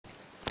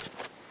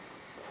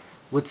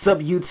What's up,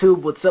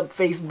 YouTube? What's up,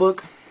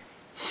 Facebook?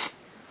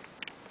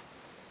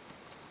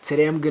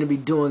 Today I'm going to be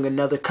doing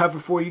another cover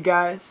for you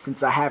guys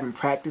since I haven't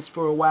practiced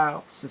for a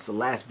while, since the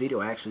last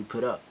video I actually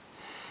put up.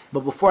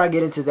 But before I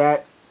get into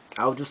that,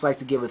 I would just like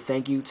to give a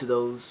thank you to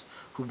those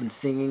who've been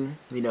singing,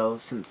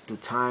 since the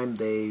time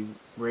they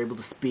were able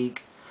to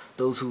speak,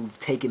 those who've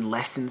taken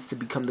lessons to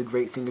become the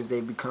great singers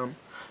they've become,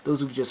 those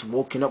who've just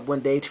woken up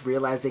one day to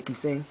realize they can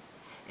sing,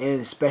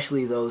 and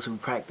especially those who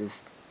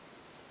practiced,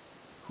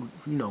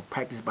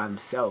 practice by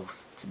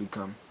themselves to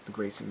become the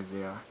great singers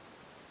they are.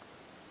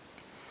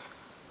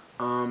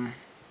 I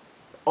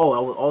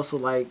would also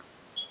like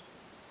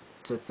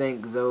to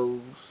thank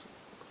those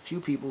few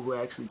people who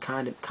actually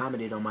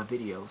commented on my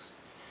videos,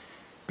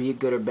 be it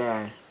good or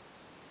bad,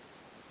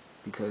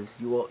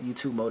 because you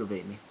two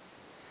motivate me.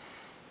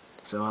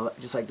 So I'd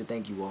just like to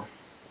thank you all.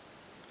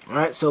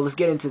 Alright, so let's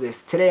get into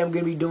this. Today I'm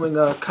going to be doing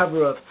a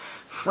cover of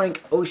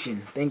Frank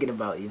Ocean, Thinking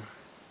About You.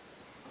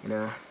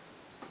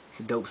 It's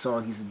a dope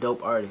song. He's a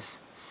dope artist.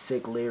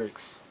 Sick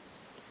lyrics.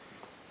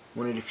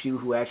 One of the few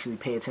who actually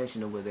pay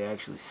attention to what they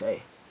actually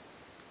say.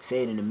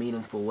 Say it in a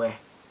meaningful way.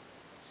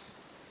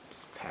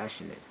 Just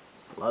passionate.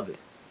 Love it.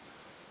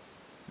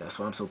 That's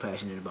why I'm so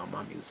passionate about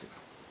my music.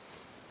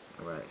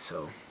 Alright,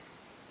 so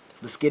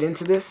let's get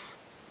into this.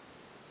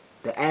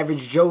 The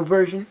average Joe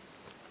version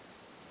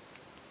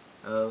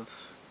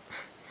of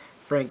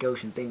Frank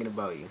Ocean, Thinking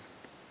About You.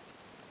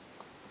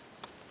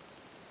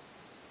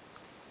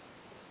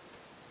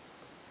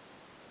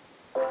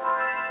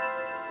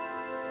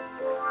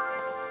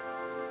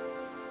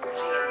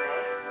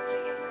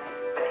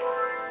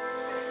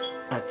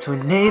 A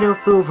tornado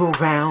flew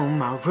around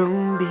my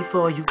room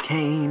before you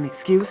came.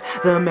 Excuse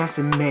the mess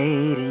it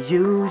made. It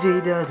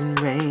usually doesn't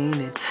rain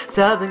in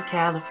Southern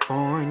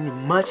California,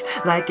 much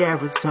like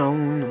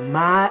Arizona.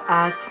 My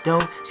eyes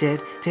don't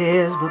shed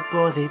tears, but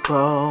boy, they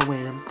fall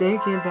when I'm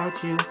thinking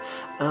about you.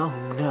 Oh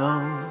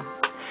no,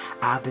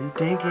 I've been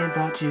thinking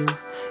about you.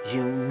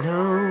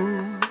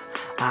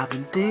 I've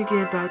been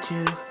thinking about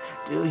you.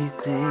 Do you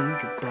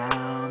think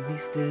about me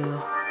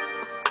still?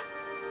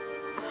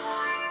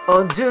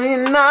 Or do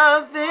you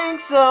not think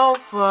so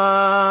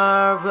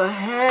far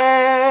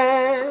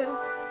ahead?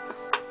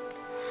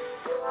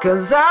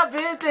 'Cause I've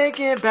been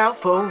thinking about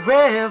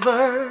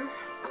forever.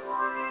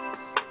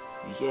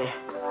 Yeah.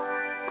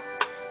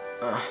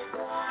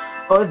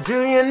 Or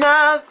do you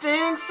not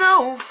think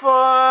so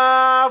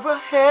far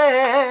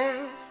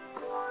ahead?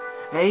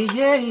 Hey,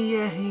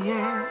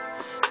 yeah.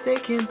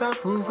 Thinking about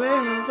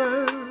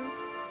forever.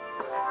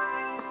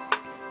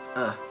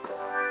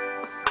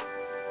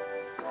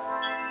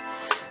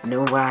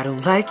 No, I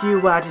don't like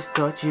you, I just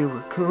thought you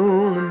were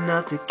cool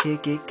enough to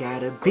kick it.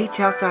 Got a beach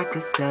house I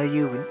could sell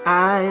you in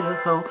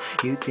Idaho.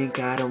 You think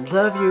I don't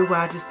love you,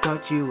 I just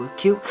thought you were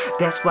cute.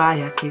 That's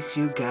why I kiss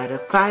you. Got a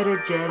fighter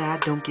jet, I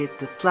don't get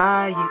to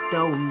fly it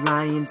though. I'm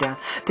lying down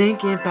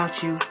thinking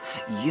about you.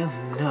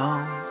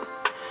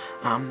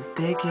 I'm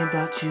thinking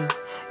about you.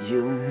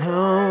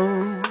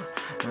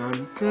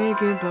 I'm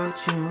thinking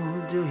about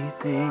you. Do you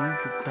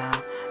think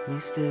about me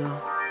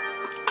still?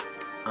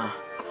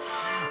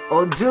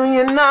 Or do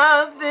you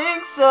not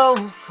think so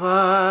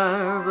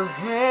far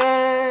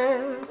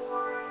ahead?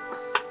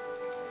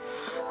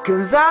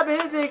 'Cause I've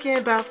been thinking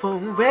about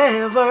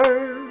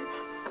forever.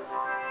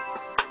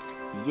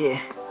 Yeah.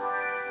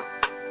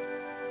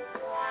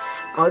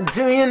 Or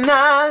do you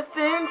not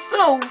think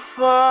so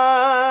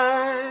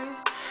far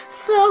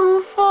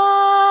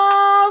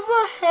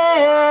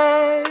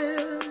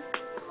ahead?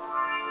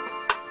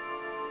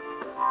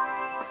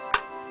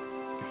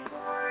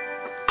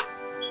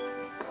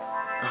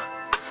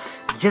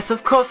 Yes,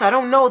 of course, I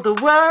don't know the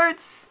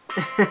words.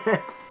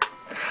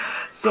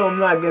 So I'm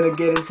not gonna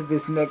get into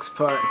this next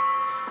part.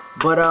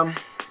 But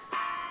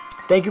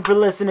thank you for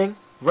listening.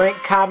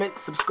 Rank, comment,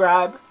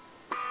 subscribe.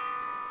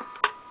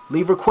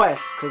 Leave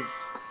requests,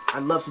 because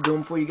I'd love to do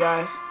them for you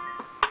guys.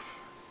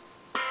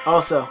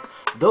 Also,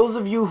 those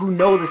of you who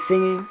know the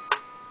singing,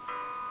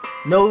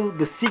 know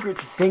the secret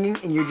to singing,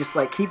 and you're just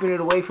like keeping it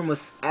away from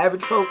us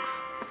average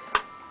folks,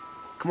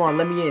 come on,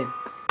 let me in.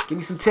 Give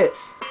me some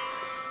tips.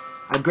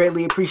 I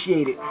greatly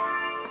appreciate it.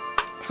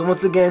 So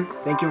once again,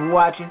 thank you for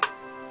watching.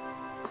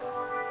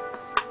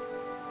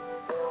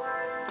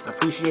 I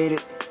appreciate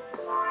it.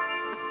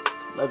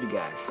 Love you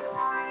guys.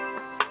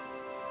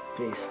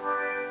 Peace.